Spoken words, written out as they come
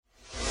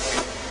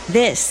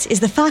This is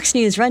the Fox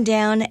News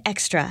Rundown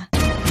Extra.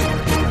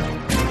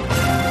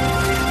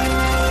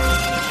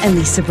 And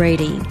Lisa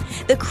Brady.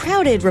 The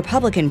crowded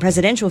Republican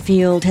presidential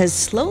field has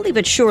slowly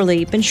but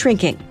surely been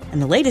shrinking,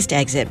 and the latest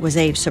exit was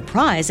a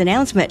surprise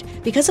announcement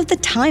because of the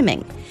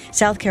timing.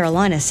 South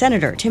Carolina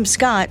Senator Tim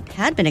Scott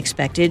had been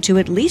expected to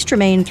at least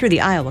remain through the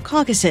Iowa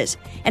caucuses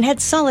and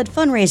had solid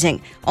fundraising,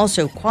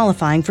 also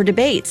qualifying for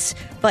debates.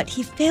 But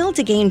he failed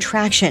to gain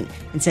traction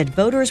and said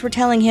voters were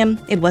telling him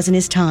it wasn't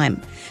his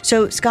time.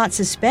 So Scott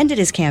suspended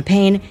his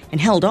campaign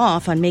and held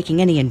off on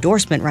making any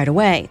endorsement right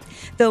away,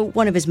 though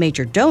one of his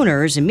major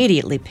donors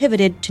immediately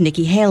pivoted to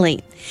Nikki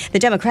Haley. The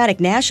Democratic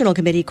National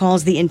Committee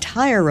calls the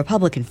entire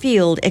Republican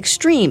field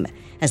extreme,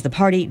 as the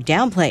party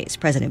downplays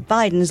President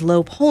Biden's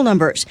low poll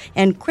numbers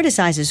and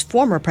criticizes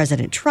former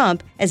President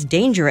Trump as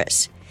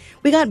dangerous.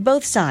 We got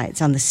both sides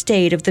on the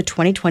state of the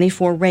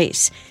 2024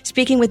 race,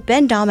 speaking with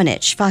Ben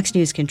Domenech, Fox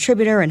News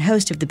contributor and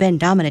host of the Ben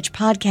Domenech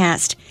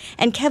podcast,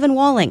 and Kevin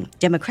Walling,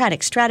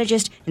 Democratic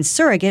strategist and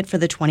surrogate for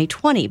the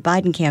 2020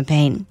 Biden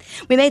campaign.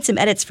 We made some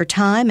edits for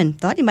time and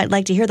thought you might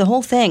like to hear the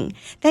whole thing.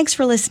 Thanks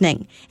for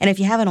listening. And if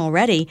you haven't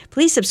already,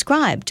 please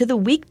subscribe to the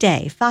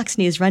weekday Fox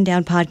News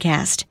Rundown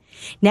podcast.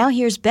 Now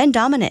here's Ben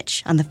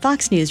Domenech on the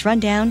Fox News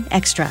Rundown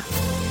Extra.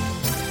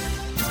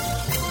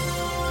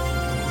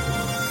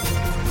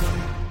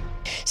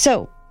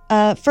 So,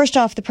 first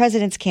off, the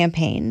president's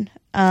campaign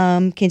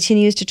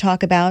continues to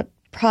talk about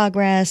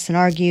progress and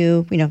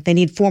argue, they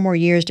need 4 more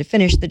years to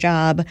finish the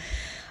job.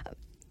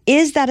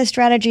 Is that a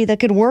strategy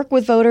that could work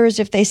with voters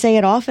if they say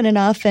it often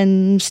enough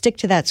and stick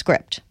to that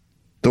script?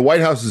 The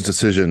White House's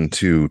decision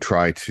to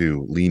try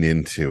to lean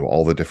into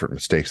all the different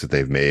mistakes that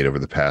they've made over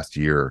the past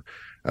year,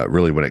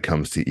 really when it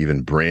comes to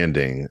even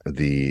branding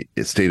the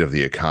state of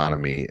the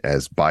economy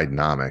as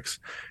Bidenomics,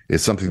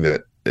 is something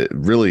that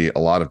really a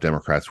lot of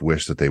Democrats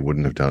wish that they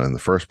wouldn't have done in the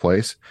first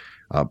place,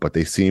 but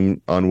they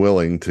seem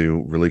unwilling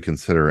to really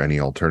consider any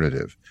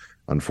alternative.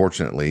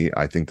 Unfortunately,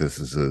 I think this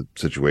is a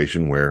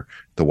situation where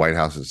the White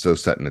House is so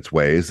set in its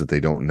ways that they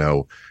don't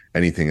know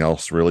anything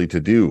else really to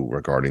do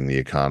regarding the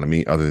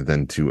economy other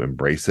than to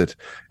embrace it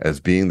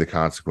as being the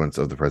consequence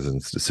of the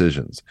president's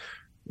decisions.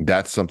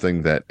 That's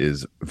something that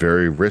is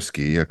very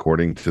risky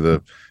according to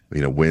the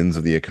winds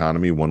of the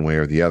economy one way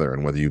or the other.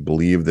 And whether you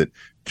believe that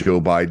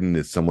Joe Biden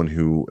is someone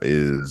who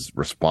is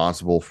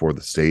responsible for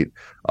the state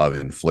of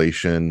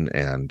inflation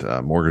and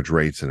mortgage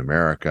rates in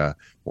America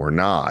or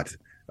not,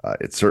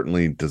 it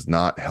certainly does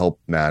not help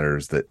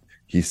matters that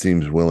he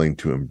seems willing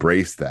to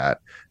embrace that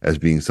as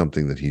being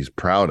something that he's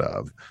proud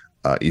of,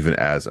 even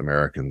as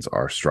Americans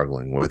are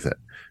struggling with it.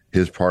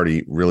 His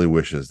party really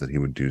wishes that he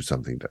would do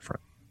something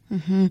different.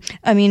 Mm-hmm.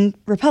 I mean,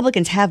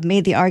 Republicans have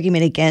made the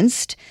argument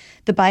against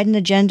the Biden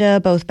agenda,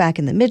 both back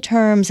in the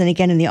midterms and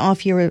again in the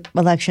off-year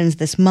elections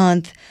this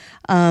month.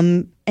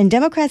 And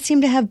Democrats seem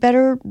to have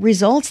better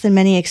results than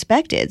many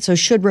expected. So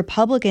should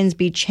Republicans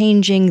be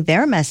changing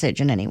their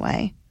message in any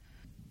way?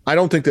 I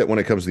don't think that when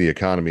it comes to the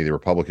economy, the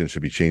Republicans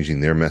should be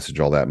changing their message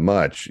all that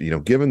much.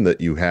 Given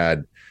that you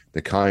had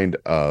the kind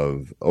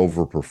of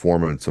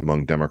overperformance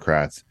among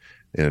Democrats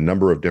in a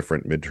number of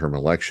different midterm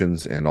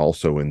elections and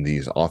also in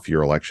these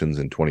off-year elections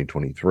in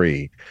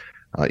 2023,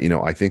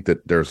 I think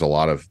that there's a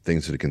lot of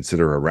things to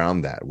consider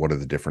around that. What are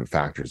the different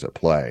factors at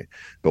play?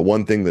 But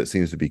one thing that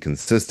seems to be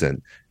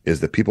consistent is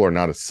that people are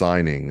not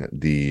assigning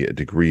the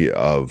degree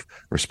of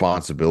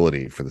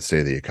responsibility for the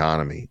state of the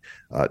economy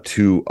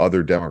to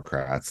other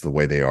Democrats the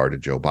way they are to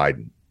Joe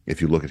Biden.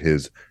 If you look at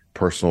his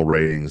personal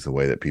ratings, the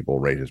way that people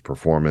rate his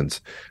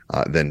performance,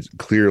 then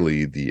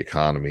clearly the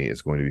economy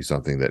is going to be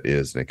something that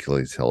is an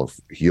Achilles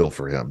heel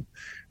for him.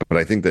 But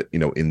I think that,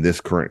 in this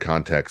current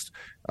context,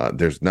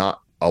 there's not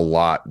a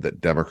lot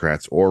that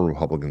Democrats or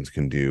Republicans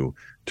can do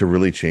to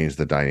really change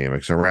the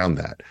dynamics around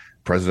that.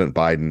 President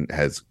Biden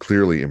has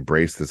clearly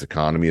embraced this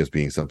economy as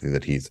being something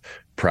that he's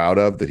proud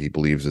of, that he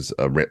believes is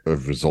a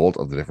result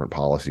of the different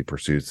policy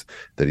pursuits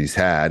that he's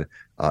had.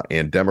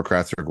 And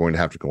Democrats are going to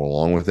have to go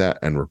along with that.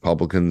 And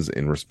Republicans,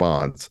 in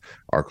response,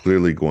 are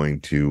clearly going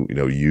to,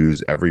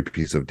 use every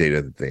piece of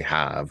data that they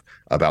have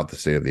about the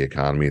state of the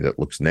economy that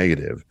looks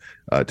negative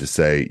to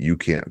say you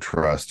can't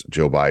trust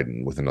Joe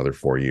Biden with another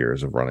 4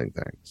 years of running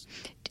things.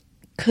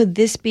 Could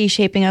this be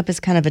shaping up as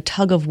kind of a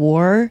tug of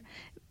war,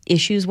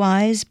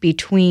 issues-wise,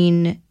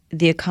 between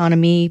the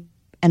economy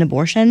and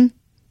abortion?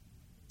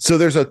 So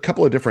there's a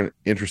couple of different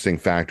interesting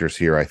factors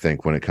here, I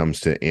think, when it comes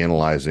to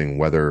analyzing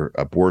whether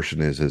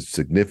abortion is as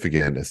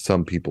significant as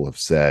some people have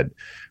said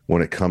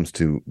when it comes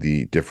to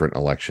the different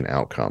election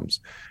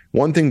outcomes.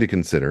 One thing to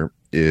consider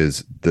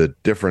is the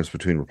difference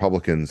between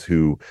Republicans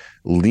who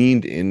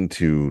leaned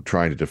into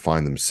trying to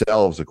define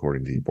themselves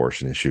according to the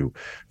abortion issue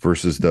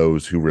versus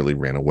those who really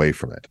ran away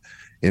from it.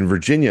 In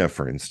Virginia,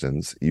 for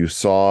instance, you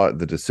saw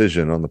the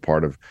decision on the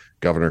part of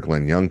Governor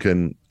Glenn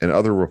Youngkin and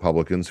other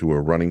Republicans who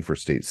were running for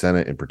state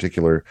Senate in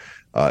particular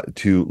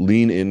to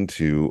lean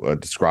into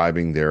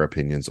describing their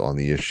opinions on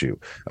the issue,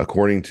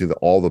 according to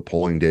all the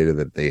polling data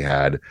that they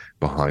had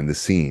behind the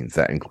scenes.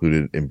 That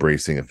included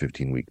embracing a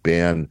 15-week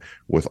ban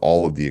with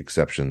all of the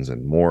exceptions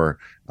and more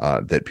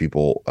that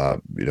people,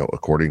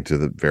 according to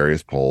the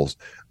various polls,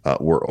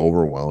 were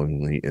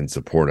overwhelmingly in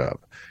support of.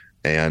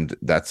 And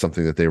that's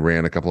something that they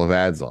ran a couple of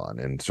ads on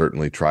and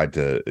certainly tried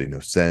to,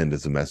 send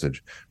as a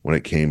message when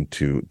it came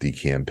to the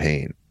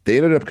campaign. They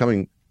ended up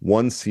coming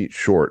one seat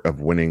short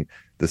of winning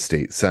the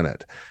state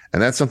Senate.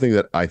 And that's something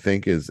that I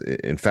think is,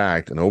 in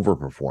fact, an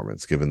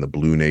overperformance, given the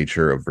blue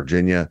nature of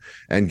Virginia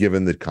and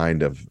given the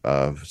kind of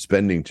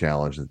spending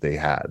challenge that they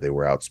had. They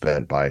were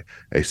outspent by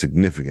a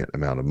significant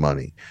amount of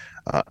money.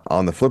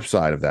 On the flip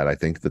side of that, I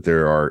think that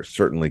there are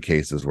certainly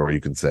cases where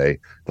you can say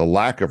the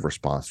lack of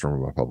response from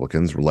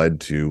Republicans led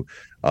to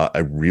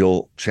a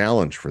real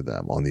challenge for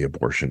them on the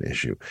abortion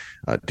issue.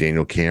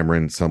 Daniel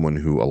Cameron, someone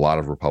who a lot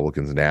of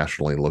Republicans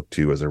nationally look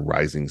to as a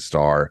rising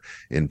star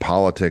in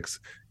politics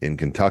in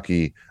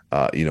Kentucky,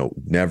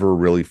 never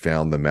really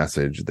found the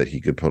message that he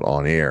could put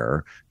on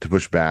air to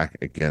push back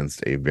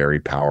against a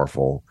very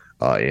powerful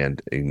and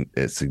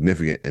a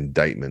significant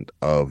indictment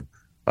of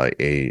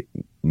a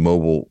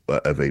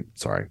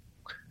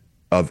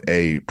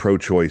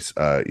pro-choice,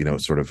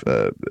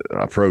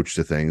 approach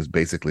to things.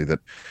 Basically, that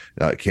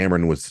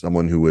Cameron was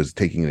someone who was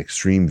taking an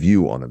extreme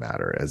view on the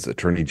matter. As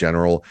Attorney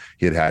General,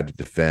 he had to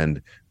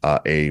defend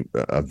a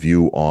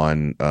view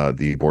on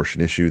the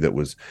abortion issue that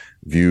was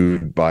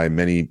viewed by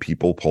many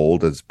people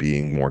polled as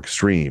being more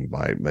extreme,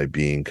 by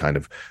being kind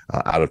of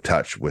out of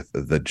touch with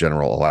the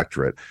general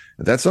electorate.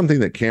 That's something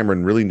that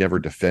Cameron really never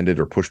defended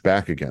or pushed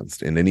back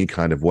against in any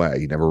kind of way.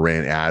 He never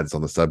ran ads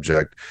on the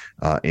subject,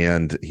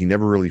 and he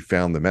never really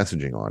found the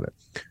messaging on it.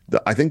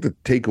 I think the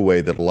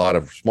takeaway that a lot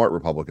of smart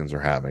Republicans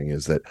are having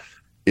is that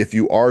if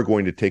you are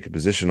going to take a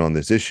position on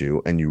this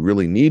issue, and you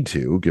really need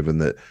to, given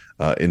the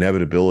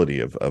inevitability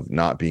of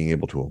not being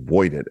able to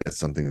avoid it as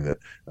something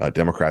that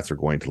Democrats are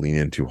going to lean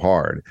into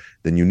hard,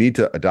 then you need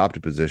to adopt a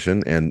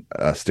position and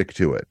stick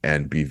to it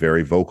and be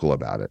very vocal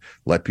about it.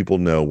 Let people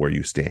know where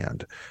you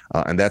stand.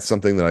 And that's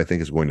something that I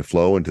think is going to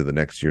flow into the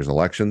next year's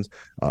elections,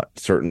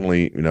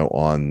 certainly,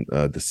 on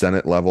the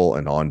Senate level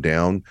and on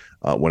down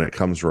when it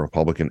comes to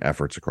Republican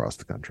efforts across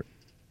the country.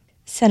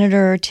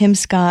 Senator Tim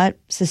Scott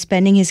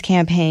suspending his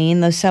campaign,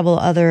 though several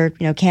other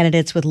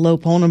candidates with low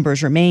poll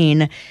numbers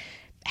remain.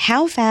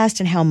 How fast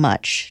and how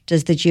much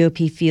does the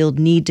GOP field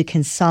need to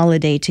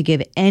consolidate to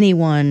give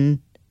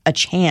anyone a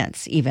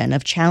chance, even,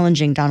 of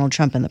challenging Donald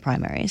Trump in the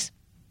primaries?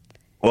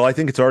 Well, I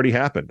think it's already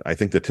happened. I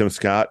think that Tim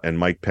Scott and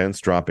Mike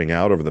Pence dropping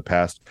out over the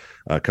past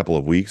couple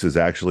of weeks is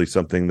actually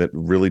something that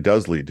really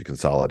does lead to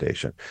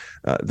consolidation.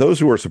 Those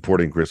who are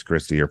supporting Chris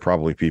Christie are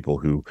probably people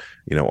who,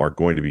 are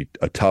going to be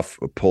a tough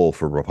pull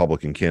for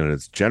Republican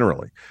candidates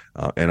generally.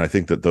 And I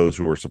think that those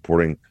who are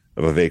supporting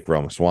Vivek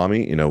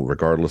Ramaswamy,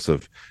 regardless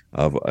of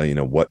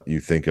what you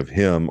think of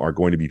him, are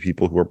going to be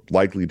people who are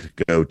likely to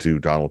go to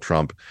Donald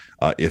Trump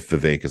if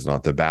Vivek is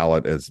not the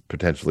ballot, as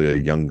potentially a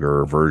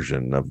younger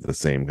version of the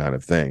same kind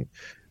of thing.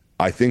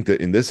 I think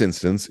that in this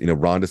instance,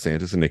 Ron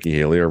DeSantis and Nikki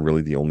Haley are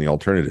really the only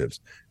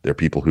alternatives. They're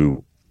people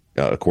who,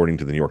 according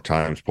to the New York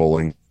Times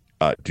polling,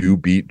 do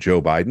beat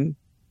Joe Biden.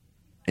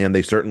 And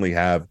they certainly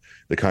have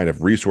the kind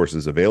of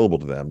resources available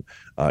to them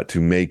to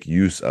make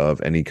use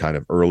of any kind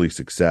of early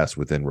success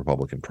within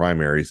Republican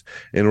primaries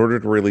in order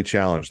to really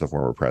challenge the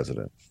former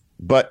president.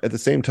 But at the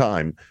same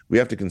time, we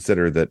have to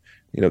consider that,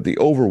 the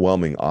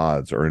overwhelming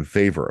odds are in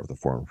favor of the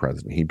former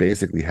president. He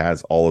basically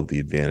has all of the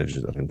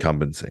advantages of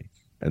incumbency.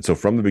 And so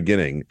from the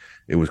beginning,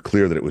 it was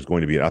clear that it was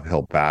going to be an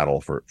uphill battle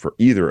for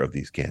either of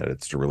these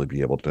candidates to really be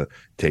able to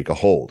take a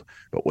hold.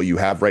 But what you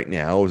have right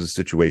now is a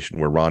situation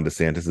where Ron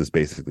DeSantis has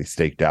basically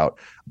staked out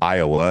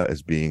Iowa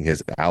as being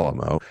his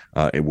Alamo,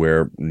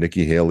 where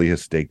Nikki Haley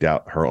has staked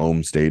out her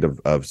home state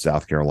of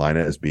South Carolina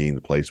as being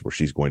the place where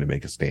she's going to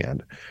make a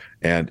stand.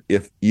 And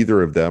if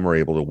either of them are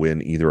able to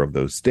win either of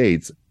those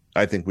states,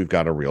 I think we've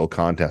got a real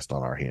contest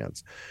on our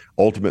hands.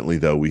 Ultimately,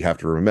 though, we have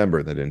to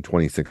remember that in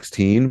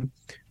 2016,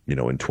 in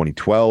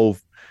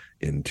 2012,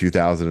 in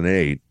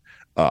 2008,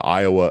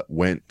 Iowa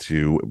went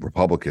to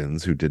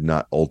Republicans who did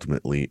not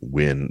ultimately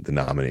win the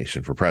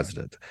nomination for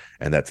president.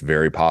 And that's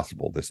very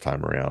possible this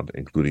time around,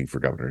 including for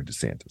Governor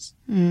DeSantis.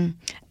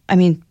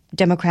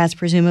 Democrats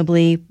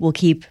presumably will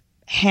keep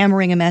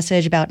hammering a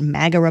message about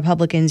MAGA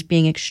Republicans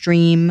being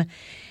extreme.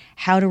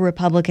 How do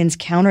Republicans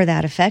counter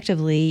that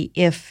effectively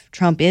if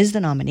Trump is the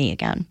nominee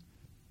again?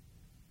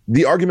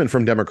 The argument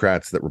from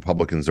Democrats that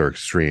Republicans are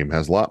extreme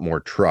has a lot more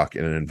truck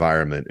in an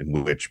environment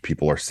in which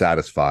people are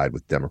satisfied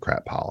with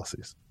Democrat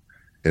policies.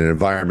 In an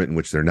environment in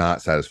which they're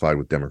not satisfied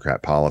with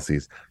Democrat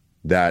policies,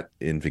 that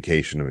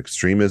invocation of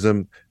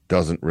extremism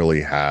doesn't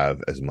really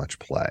have as much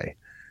play.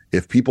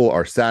 If people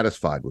are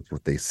satisfied with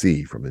what they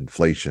see from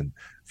inflation,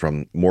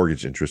 from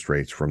mortgage interest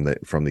rates, from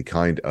the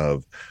kind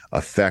of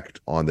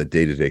effect on the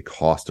day-to-day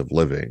cost of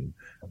living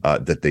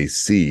that they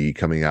see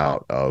coming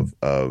out of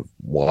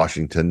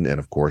Washington, and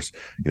of course,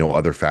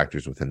 other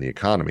factors within the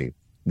economy,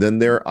 then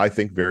they're, I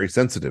think, very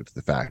sensitive to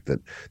the fact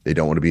that they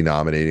don't want to be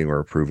nominating or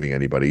approving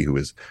anybody who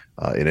is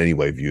in any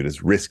way viewed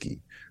as risky.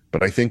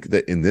 But I think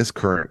that in this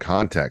current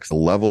context, the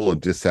level of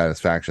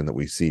dissatisfaction that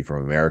we see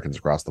from Americans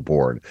across the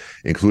board,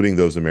 including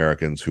those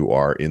Americans who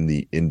are in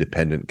the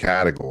independent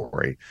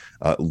category,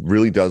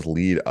 really does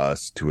lead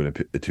us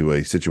to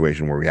a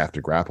situation where we have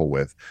to grapple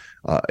with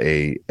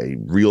a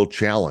real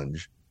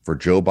challenge for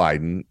Joe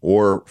Biden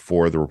or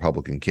for the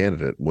Republican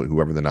candidate,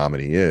 whoever the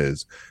nominee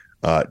is,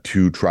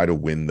 to try to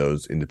win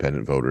those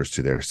independent voters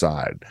to their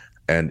side.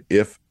 And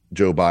if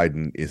Joe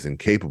Biden is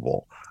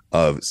incapable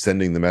of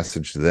sending the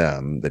message to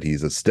them that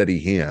he's a steady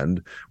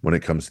hand when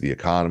it comes to the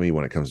economy,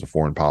 when it comes to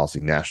foreign policy,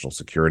 national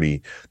security,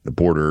 the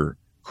border,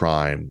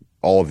 crime,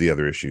 all of the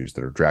other issues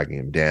that are dragging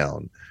him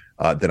down,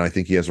 then I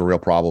think he has a real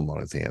problem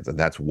on his hands. And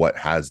that's what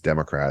has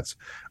Democrats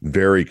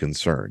very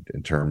concerned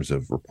in terms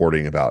of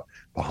reporting about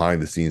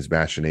behind the scenes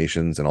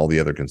machinations and all the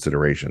other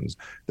considerations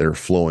that are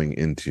flowing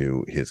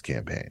into his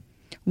campaign.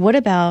 What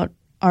about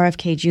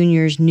RFK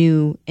Jr.'s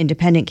new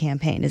independent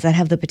campaign? Does that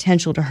have the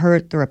potential to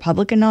hurt the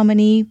Republican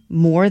nominee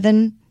more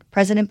than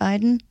President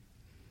Biden?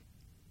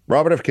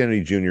 Robert F.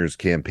 Kennedy Jr.'s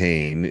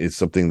campaign is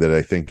something that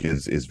I think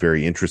is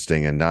very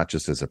interesting, and not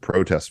just as a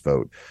protest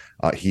vote.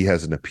 He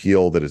has an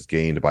appeal that is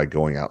gained by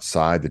going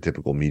outside the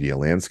typical media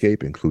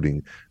landscape,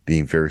 including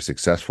being very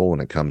successful when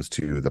it comes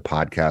to the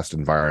podcast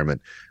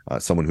environment,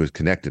 someone who is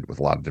connected with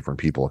a lot of different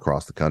people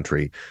across the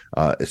country,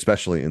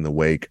 especially in the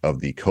wake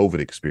of the COVID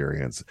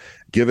experience,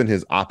 given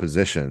his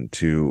opposition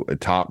to a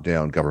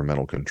top-down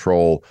governmental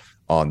control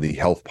on the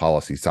health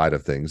policy side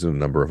of things and a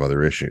number of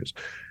other issues.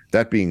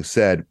 That being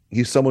said,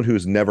 he's someone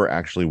who's never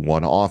actually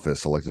won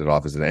office, elected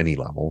office at any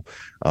level.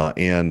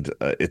 And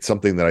it's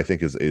something that I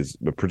think is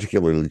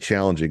particularly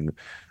challenging,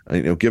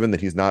 given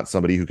that he's not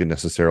somebody who can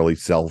necessarily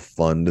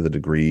self-fund to the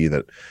degree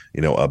that,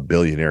 a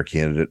billionaire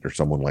candidate or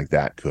someone like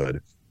that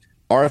could.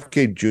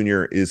 RFK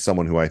Jr. is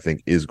someone who I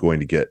think is going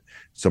to get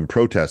some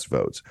protest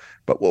votes.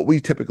 But what we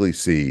typically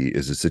see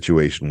is a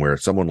situation where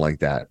someone like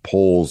that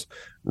polls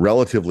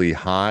relatively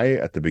high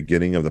at the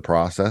beginning of the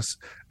process,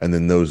 and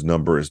then those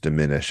numbers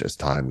diminish as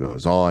time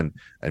goes on,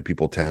 and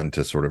people tend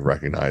to sort of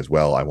recognize,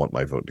 well, I want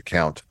my vote to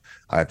count.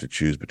 I have to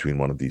choose between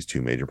one of these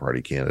two major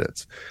party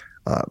candidates.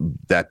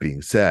 That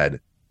being said,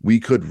 we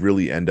could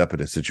really end up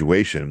in a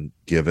situation,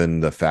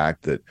 given the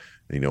fact that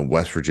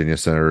West Virginia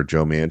Senator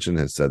Joe Manchin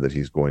has said that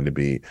he's going to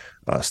be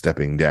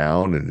stepping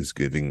down and is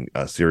giving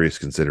serious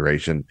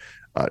consideration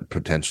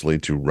potentially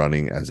to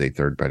running as a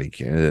third-party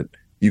candidate.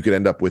 You could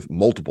end up with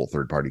multiple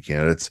third-party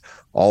candidates,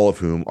 all of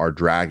whom are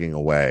dragging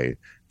away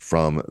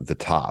from the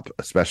top,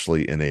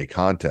 especially in a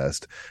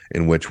contest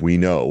in which we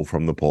know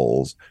from the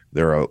polls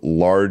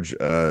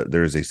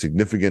there's a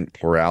significant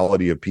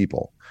plurality of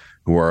people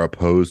who are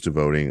opposed to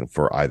voting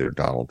for either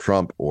Donald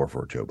Trump or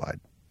for Joe Biden.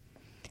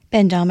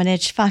 Ben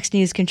Domenech, Fox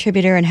News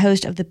contributor and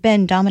host of the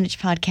Ben Domenech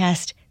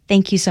podcast.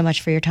 Thank you so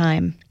much for your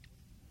time.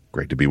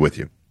 Great to be with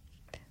you.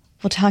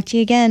 We'll talk to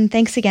you again.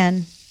 Thanks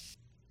again.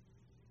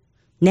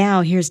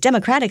 Now, here's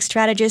Democratic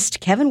strategist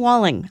Kevin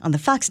Walling on the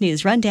Fox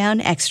News Rundown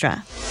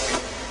Extra.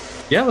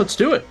 Yeah, let's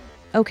do it.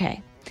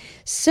 Okay.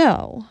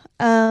 So,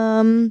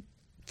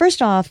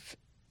 first off,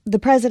 the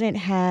president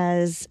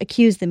has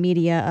accused the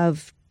media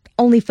of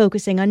only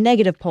focusing on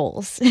negative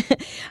polls.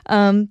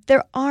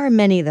 There are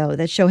many, though,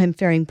 that show him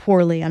faring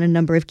poorly on a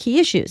number of key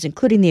issues,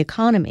 including the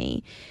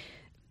economy.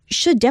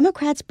 Should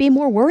Democrats be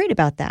more worried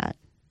about that?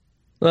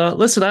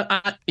 Listen,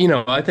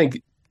 I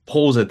think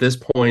polls at this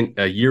point,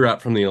 a year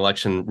out from the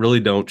election, really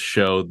don't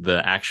show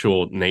the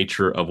actual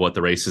nature of what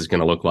the race is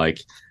going to look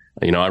like.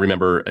 I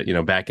remember,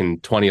 back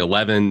in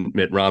 2011,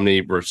 Mitt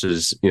Romney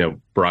versus,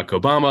 Barack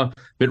Obama.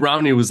 Mitt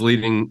Romney was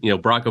leading,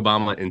 Barack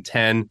Obama in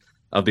 10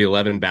 of the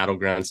 11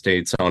 battleground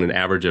states on an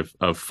average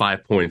of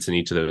 5 points in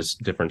each of those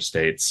different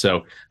states.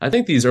 So I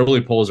think these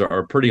early polls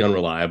are pretty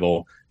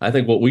unreliable. I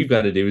think what we've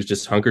got to do is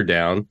just hunker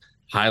down,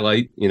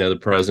 highlight, the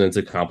president's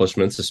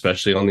accomplishments,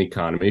 especially on the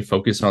economy,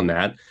 focus on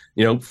that,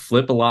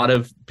 flip a lot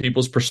of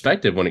people's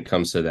perspective when it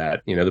comes to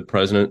that. The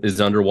president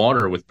is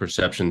underwater with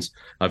perceptions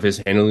of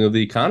his handling of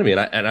the economy.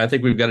 And I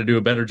think we've got to do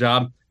a better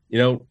job,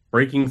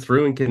 breaking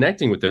through and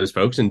connecting with those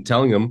folks and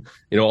telling them,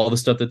 all the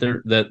stuff that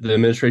the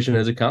administration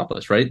has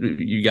accomplished, right?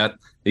 You got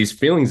these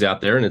feelings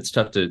out there and it's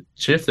tough to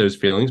shift those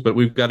feelings, but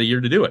we've got a year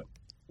to do it.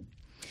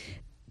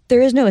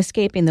 There is no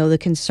escaping, though, the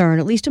concern,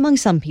 at least among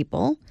some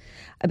people,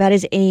 about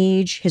his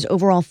age, his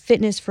overall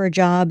fitness for a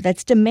job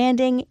that's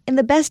demanding in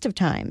the best of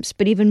times,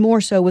 but even more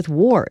so with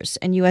wars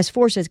and U.S.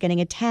 forces getting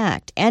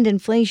attacked and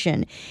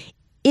inflation.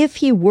 If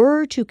he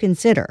were to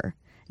consider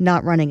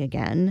not running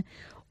again,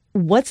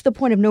 what's the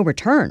point of no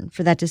return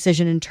for that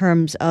decision in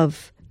terms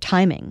of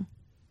timing?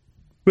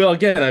 Well,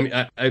 again, I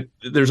mean,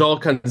 there's all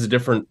kinds of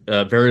different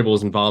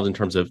variables involved in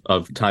terms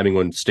of timing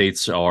when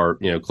states are,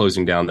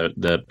 closing down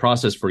the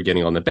process for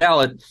getting on the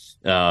ballot.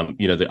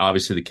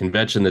 Obviously the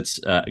convention that's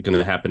going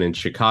to happen in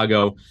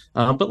Chicago.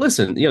 But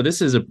listen,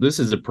 this is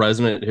a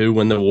president who,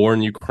 when the war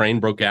in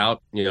Ukraine broke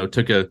out,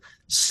 took a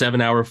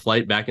 7-hour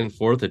flight back and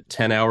forth, a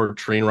 10-hour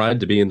train ride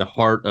to be in the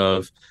heart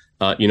of,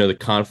 the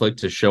conflict,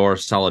 to show our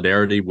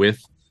solidarity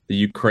with the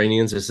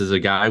Ukrainians. This is a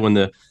guy, when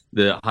the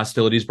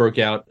hostilities broke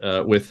out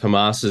with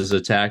Hamas's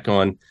attack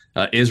on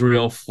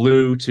Israel,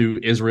 flew to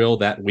Israel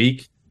that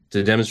week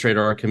to demonstrate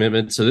our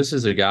commitment. So this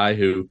is a guy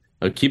who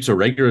keeps a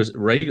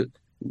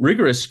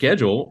rigorous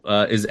schedule,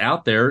 is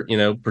out there,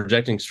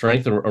 projecting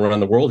strength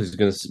around the world. He's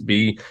going to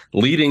be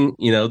leading,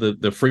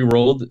 the free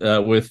world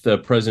with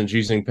President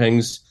Xi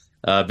Jinping's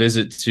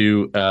visit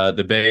to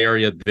the Bay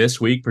Area this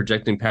week,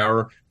 projecting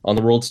power on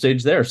the world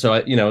stage there. So,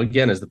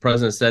 again, as the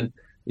president said,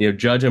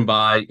 judge him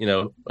by,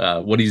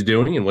 what he's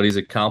doing and what he's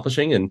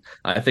accomplishing. And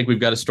I think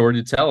we've got a story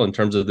to tell in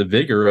terms of the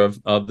vigor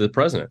of the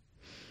president.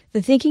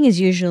 The thinking is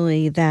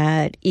usually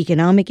that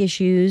economic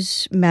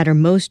issues matter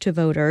most to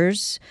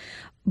voters,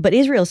 but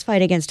Israel's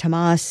fight against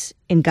Hamas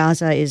in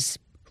Gaza is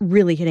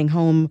really hitting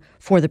home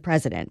for the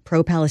president.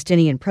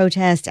 Pro-Palestinian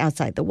protests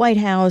outside the White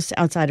House,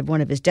 outside of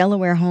one of his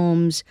Delaware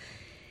homes.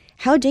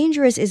 How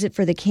dangerous is it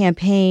for the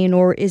campaign,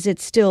 or is it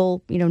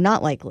still,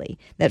 not likely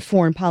that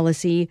foreign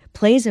policy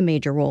plays a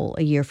major role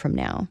a year from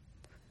now?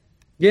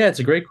 Yeah, it's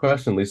a great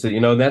question, Lisa.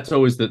 That's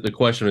always the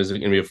question: is it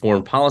going to be a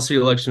foreign policy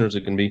election, or is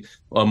it going to be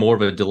more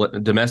of a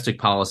domestic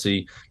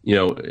policy,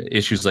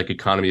 issues like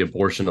economy,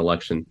 abortion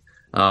election?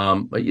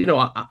 But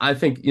I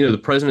think the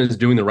president is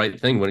doing the right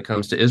thing when it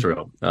comes to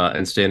Israel,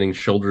 and standing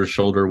shoulder to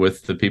shoulder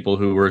with the people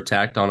who were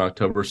attacked on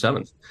October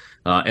 7th.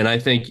 And I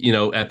think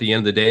at the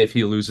end of the day, if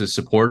he loses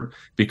support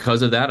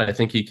because of that, I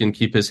think he can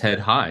keep his head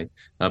high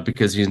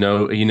because he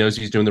knows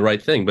he's doing the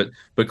right thing.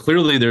 But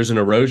clearly there's an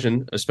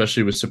erosion,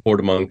 especially with support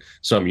among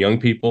some young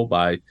people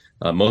by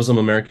Muslim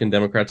American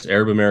Democrats,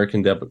 Arab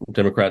American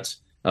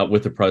Democrats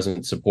with the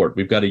president's support.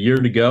 We've got a year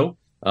to go.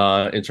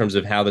 In terms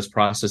of how this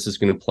process is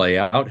going to play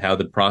out, how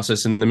the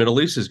process in the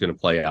Middle East is going to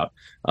play out.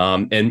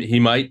 And he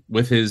might,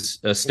 with his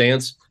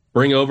stance,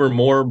 bring over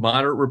more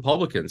moderate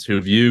Republicans who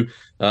view,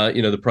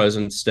 the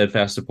president's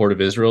steadfast support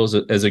of Israel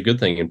as a good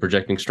thing and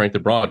projecting strength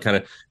abroad, kind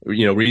of,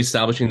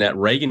 reestablishing that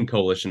Reagan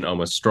coalition,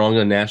 almost strong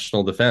on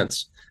national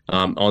defense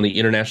on the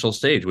international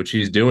stage, which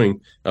he's doing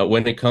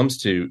when it comes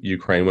to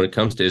Ukraine, when it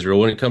comes to Israel,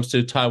 when it comes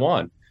to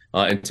Taiwan,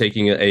 and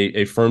taking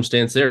a firm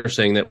stance there,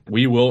 saying that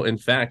we will, in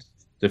fact,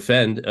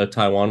 defend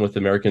Taiwan with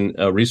American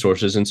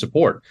resources and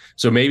support.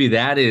 So maybe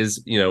that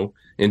is,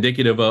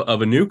 indicative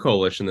of a new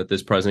coalition that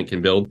this president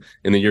can build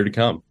in the year to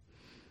come.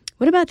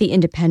 What about the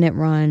independent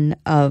run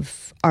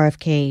of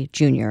RFK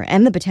Jr.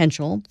 and the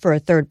potential for a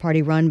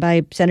third-party run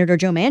by Senator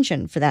Joe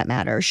Manchin, for that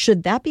matter?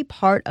 Should that be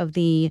part of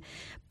the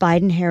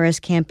Biden-Harris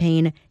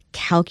campaign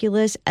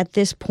calculus at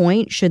this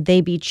point? Should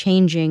they be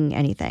changing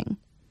anything?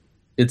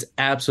 It's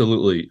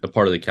absolutely a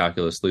part of the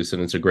calculus, Lisa,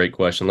 and it's a great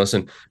question.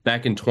 Listen,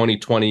 back in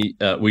 2020,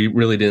 we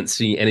really didn't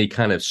see any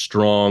kind of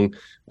strong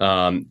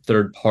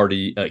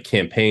third-party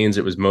campaigns.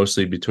 It was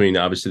mostly between,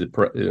 obviously,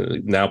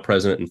 the now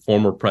president and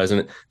former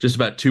president. Just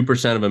about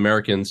 2% of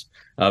Americans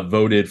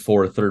voted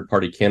for a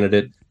third-party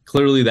candidate.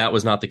 Clearly, that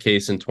was not the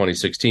case in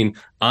 2016.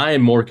 I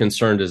am more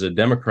concerned as a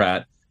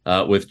Democrat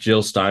with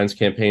Jill Stein's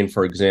campaign,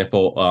 for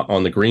example,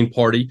 on the Green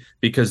Party,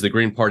 because the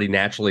Green Party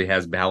naturally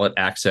has ballot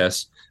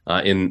access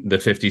in the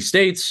 50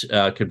 states,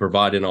 could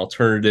provide an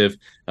alternative,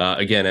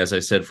 again, as I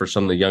said, for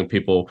some of the young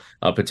people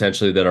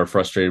potentially that are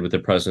frustrated with the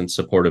president's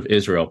support of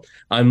Israel.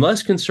 I'm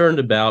less concerned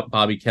about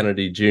Bobby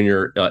Kennedy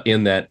Jr.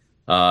 In that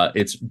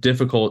it's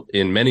difficult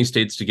in many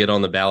states to get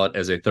on the ballot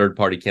as a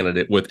third-party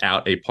candidate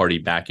without a party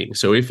backing.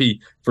 So if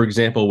he, for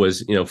example,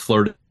 was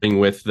flirting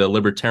with the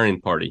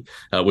Libertarian Party,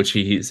 which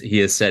he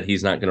has said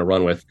he's not going to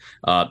run with,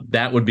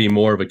 that would be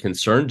more of a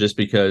concern, just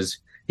because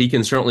he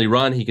can certainly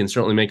run, he can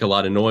certainly make a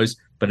lot of noise.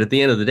 But at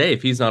the end of the day,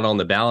 if he's not on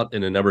the ballot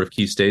in a number of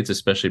key states,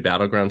 especially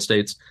battleground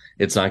states,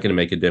 it's not going to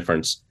make a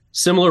difference.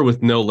 Similar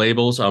with No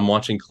Labels, I'm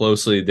watching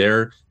closely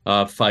their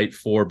fight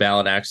for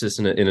ballot access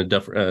in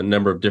a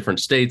number of different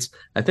states.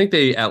 I think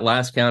they, at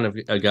last count,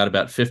 have got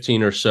about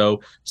 15 or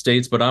so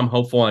states, but I'm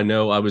hopeful. I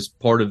know I was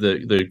part of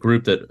the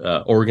group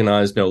that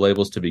organized No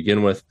Labels to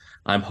begin with.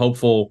 I'm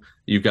hopeful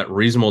you've got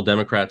reasonable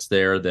Democrats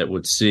there that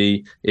would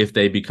see if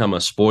they become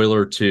a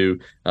spoiler to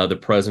the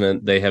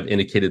president. They have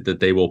indicated that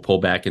they will pull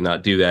back and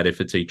not do that if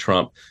it's a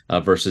Trump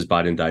versus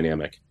Biden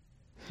dynamic.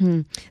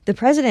 The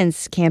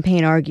president's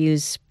campaign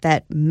argues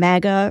that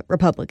MAGA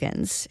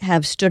Republicans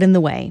have stood in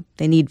the way.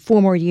 They need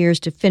 4 more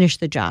years to finish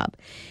the job.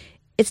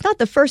 It's not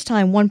the first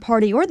time one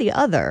party or the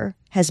other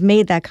has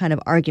made that kind of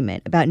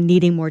argument about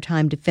needing more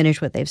time to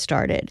finish what they've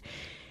started.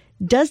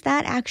 Does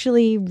that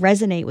actually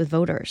resonate with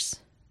voters?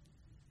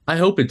 I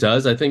hope it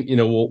does. I think,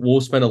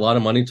 we'll spend a lot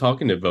of money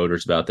talking to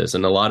voters about this,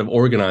 and a lot of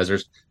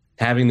organizers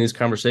having these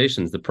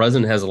conversations. The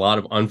president has a lot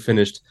of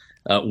unfinished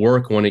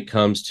work when it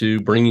comes to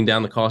bringing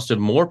down the cost of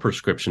more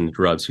prescription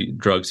drugs.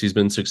 He's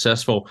been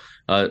successful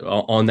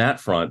on that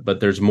front, but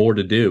there's more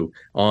to do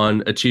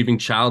on achieving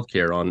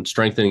childcare, on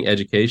strengthening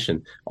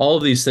education, all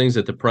of these things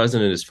that the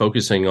president is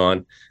focusing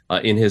on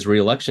in his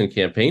reelection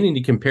campaign. And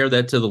you compare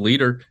that to the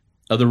leader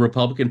of the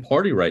Republican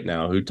Party right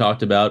now, who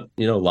talked about,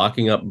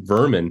 locking up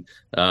vermin,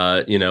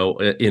 in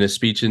a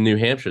speech in New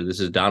Hampshire. This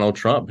is Donald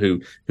Trump,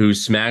 who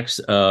smacks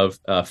of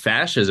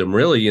fascism,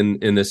 really,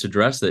 in this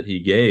address that he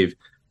gave,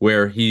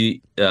 where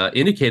he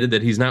indicated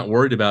that he's not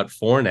worried about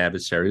foreign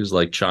adversaries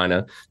like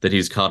China that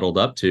he's coddled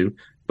up to,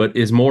 but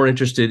is more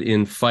interested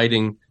in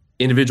fighting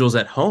individuals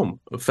at home,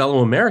 fellow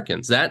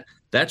Americans. That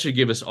should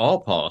give us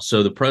all pause.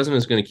 So the president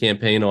is going to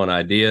campaign on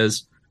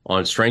ideas,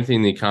 on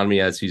strengthening the economy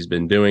as he's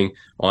been doing,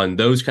 on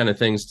those kind of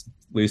things,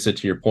 Lisa,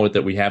 to your point,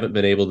 that we haven't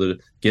been able to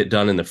get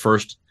done in the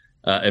first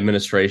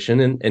administration.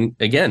 And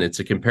again, it's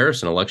a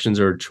comparison. Elections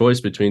are a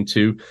choice between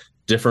two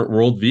different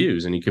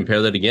worldviews. And you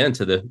compare that again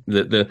to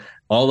the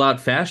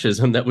all-out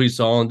fascism that we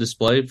saw on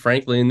display,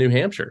 frankly, in New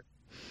Hampshire.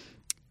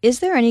 Is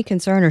there any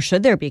concern, or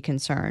should there be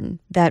concern,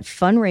 that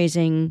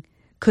fundraising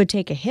could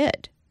take a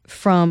hit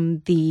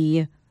from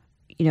the,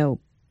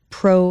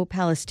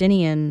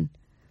 pro-Palestinian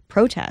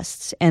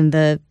protests and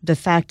the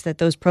fact that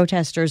those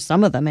protesters,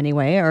 some of them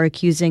anyway, are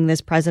accusing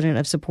this president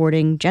of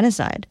supporting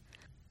genocide?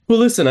 Well,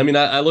 listen, I mean,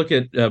 I look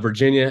at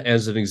Virginia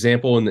as an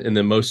example. In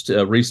the most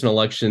recent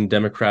election,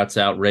 Democrats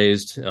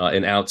outraised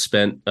and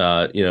outspent,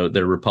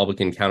 their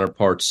Republican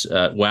counterparts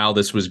while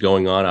this was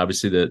going on.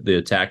 Obviously, the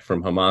attack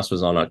from Hamas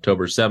was on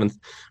October 7th.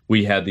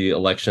 We had the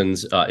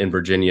elections in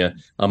Virginia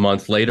a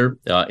month later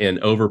and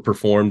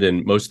overperformed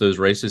in most of those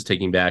races,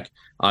 taking back,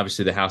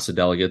 obviously, the House of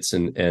Delegates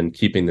and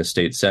keeping the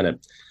state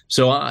Senate.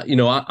 So,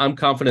 I'm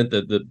confident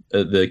that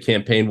the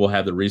campaign will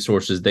have the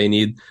resources they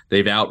need.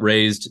 They've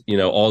outraised,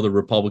 all the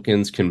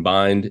Republicans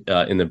combined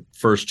in the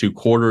first two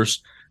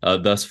quarters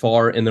thus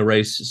far in the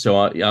race. So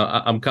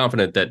I'm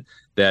confident that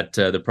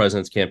the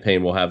president's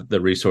campaign will have the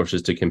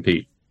resources to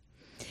compete.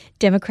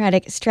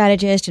 Democratic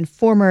strategist and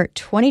former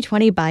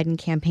 2020 Biden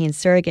campaign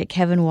surrogate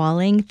Kevin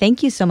Walling,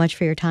 thank you so much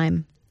for your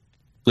time.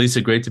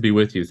 Lisa, great to be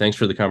with you. Thanks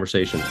for the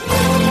conversation.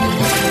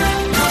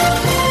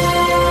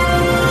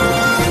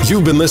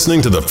 You've been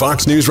listening to the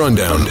Fox News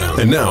Rundown.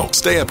 And now,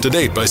 stay up to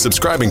date by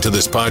subscribing to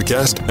this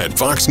podcast at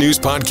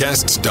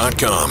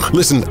foxnewspodcasts.com.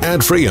 Listen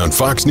ad-free on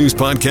Fox News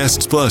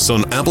Podcasts Plus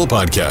on Apple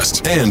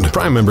Podcasts. And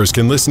Prime members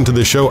can listen to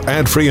the show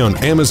ad-free on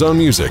Amazon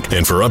Music.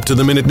 And for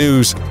up-to-the-minute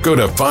news, go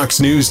to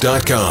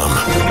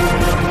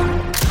foxnews.com.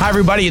 Hi,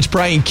 everybody. It's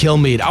Brian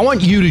Kilmeade. I want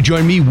you to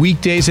join me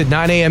weekdays at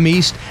 9 a.m.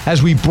 East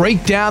as we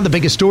break down the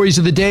biggest stories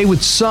of the day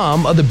with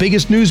some of the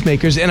biggest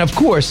newsmakers and, of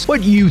course,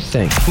 what you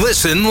think.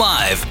 Listen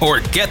live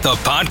or get the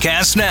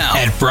podcast now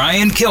at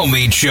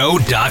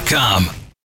briankilmeadshow.com.